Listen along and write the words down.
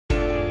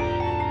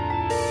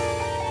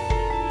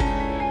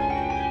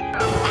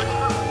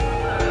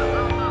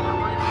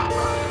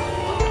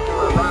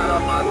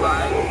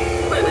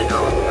Maybe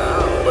not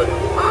now, but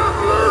I've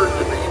learned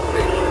to be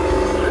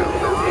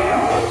patient.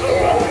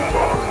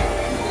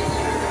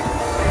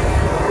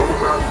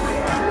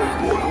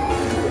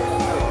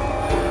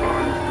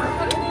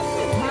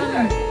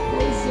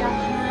 Place your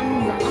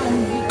hands on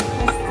the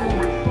crystal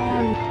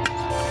ball.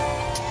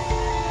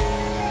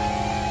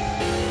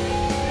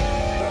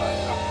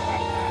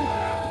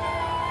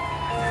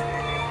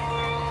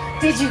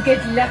 Did you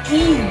get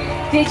lucky?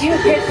 Did you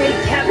hit a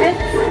cabin?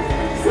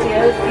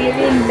 Still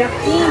feeling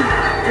lucky?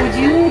 Would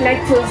you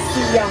like to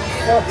see your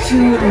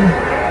fortune?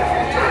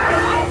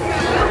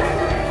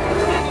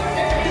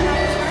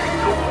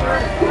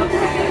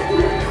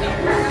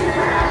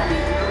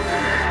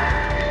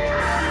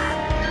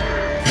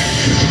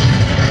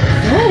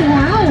 Oh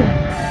wow!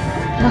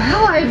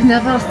 Wow, I've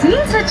never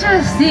seen such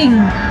a thing.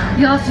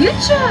 Your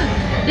future,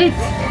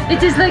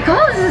 it is like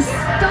all the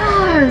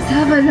stars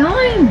have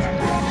aligned.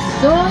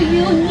 So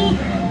unique,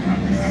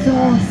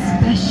 so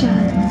special.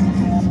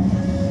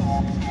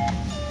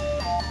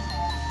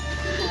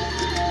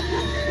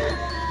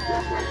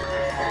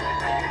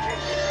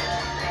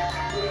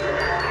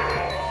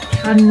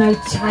 Can my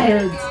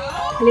child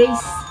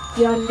place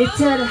your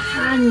little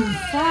hands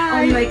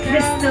on my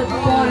crystal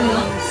ball?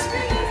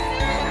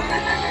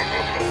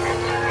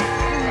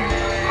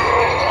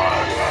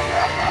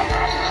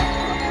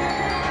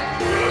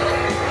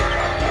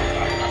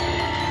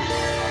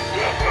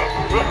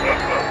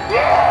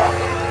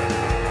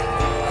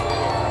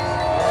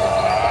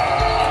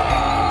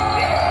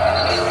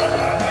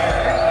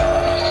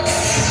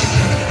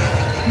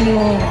 No,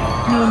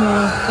 oh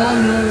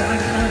no, I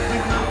can't.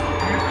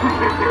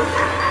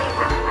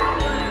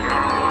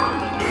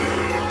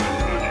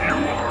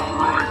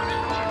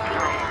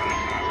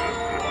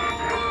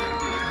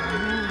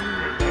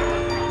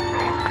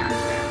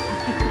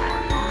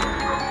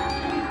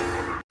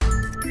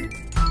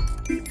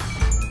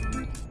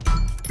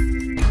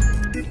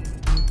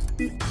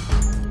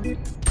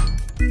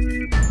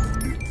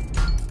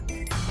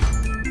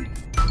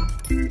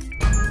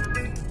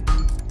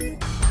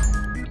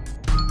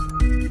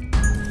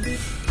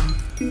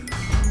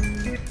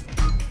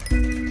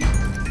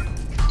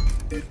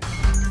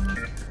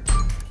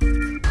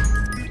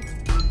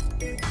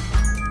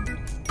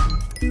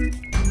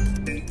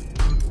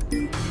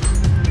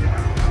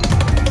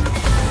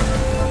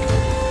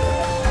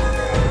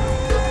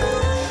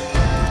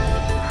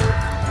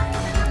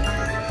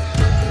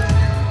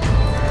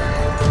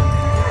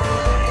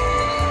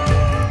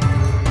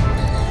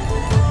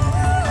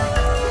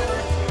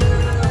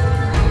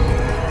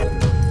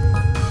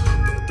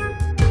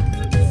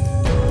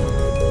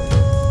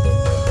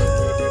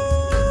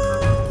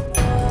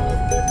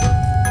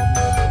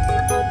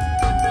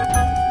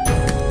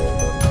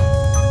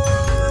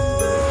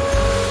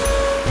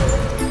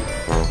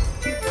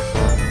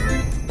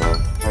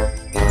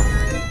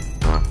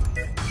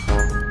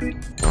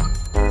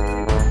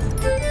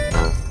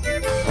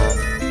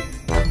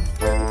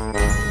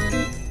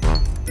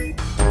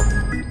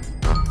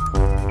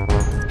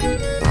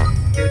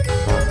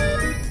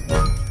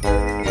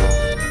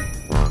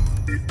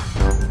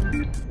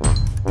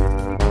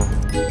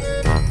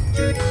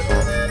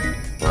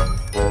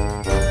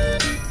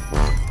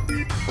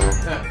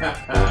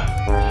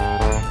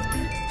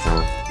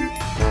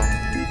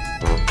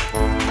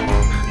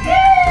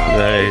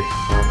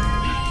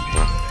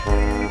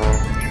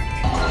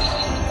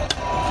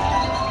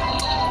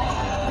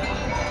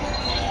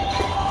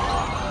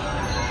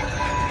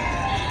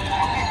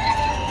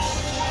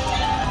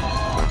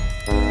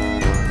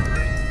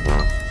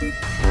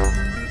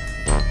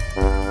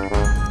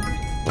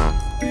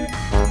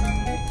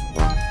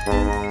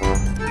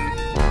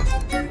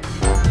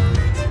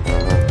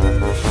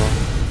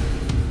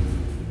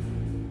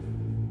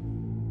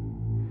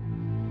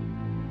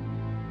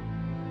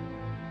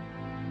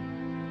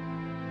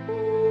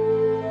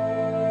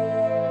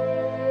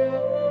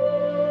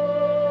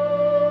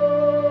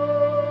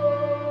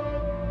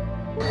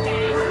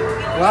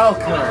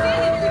 Welcome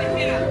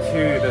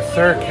to the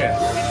circus.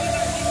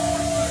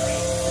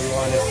 You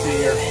want to see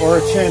your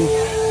fortune?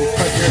 You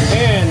put your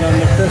hand on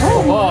the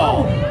crystal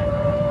ball.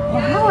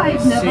 Wow,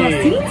 I've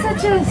never seen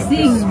such a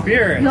thing.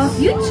 Your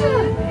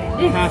future,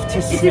 have to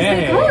it is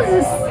say. like all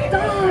the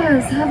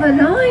stars have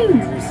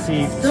aligned.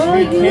 Receive So 2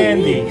 unique.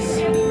 candies.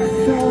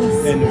 So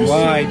And special.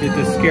 why did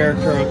the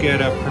scarecrow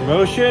get a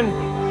promotion?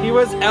 He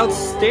was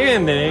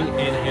outstanding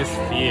in his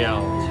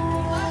field.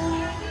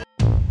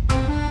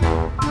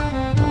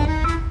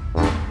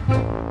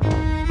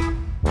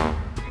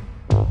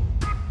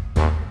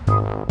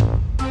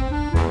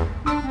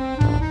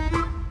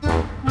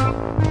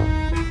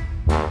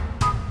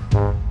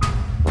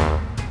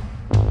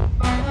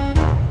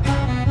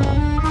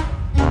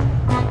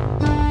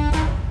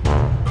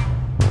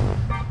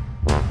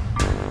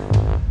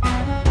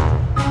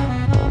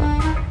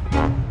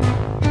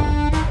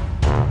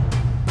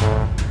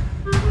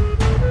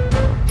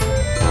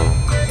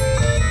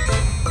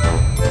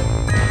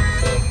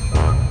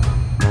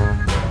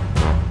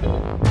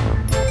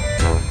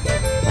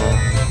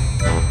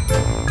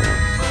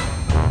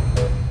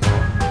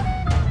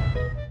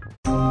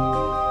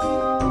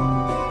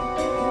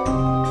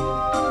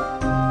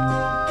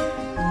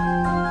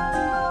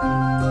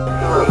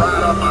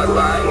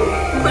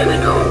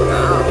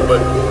 but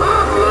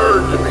I've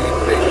learned to be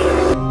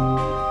patient.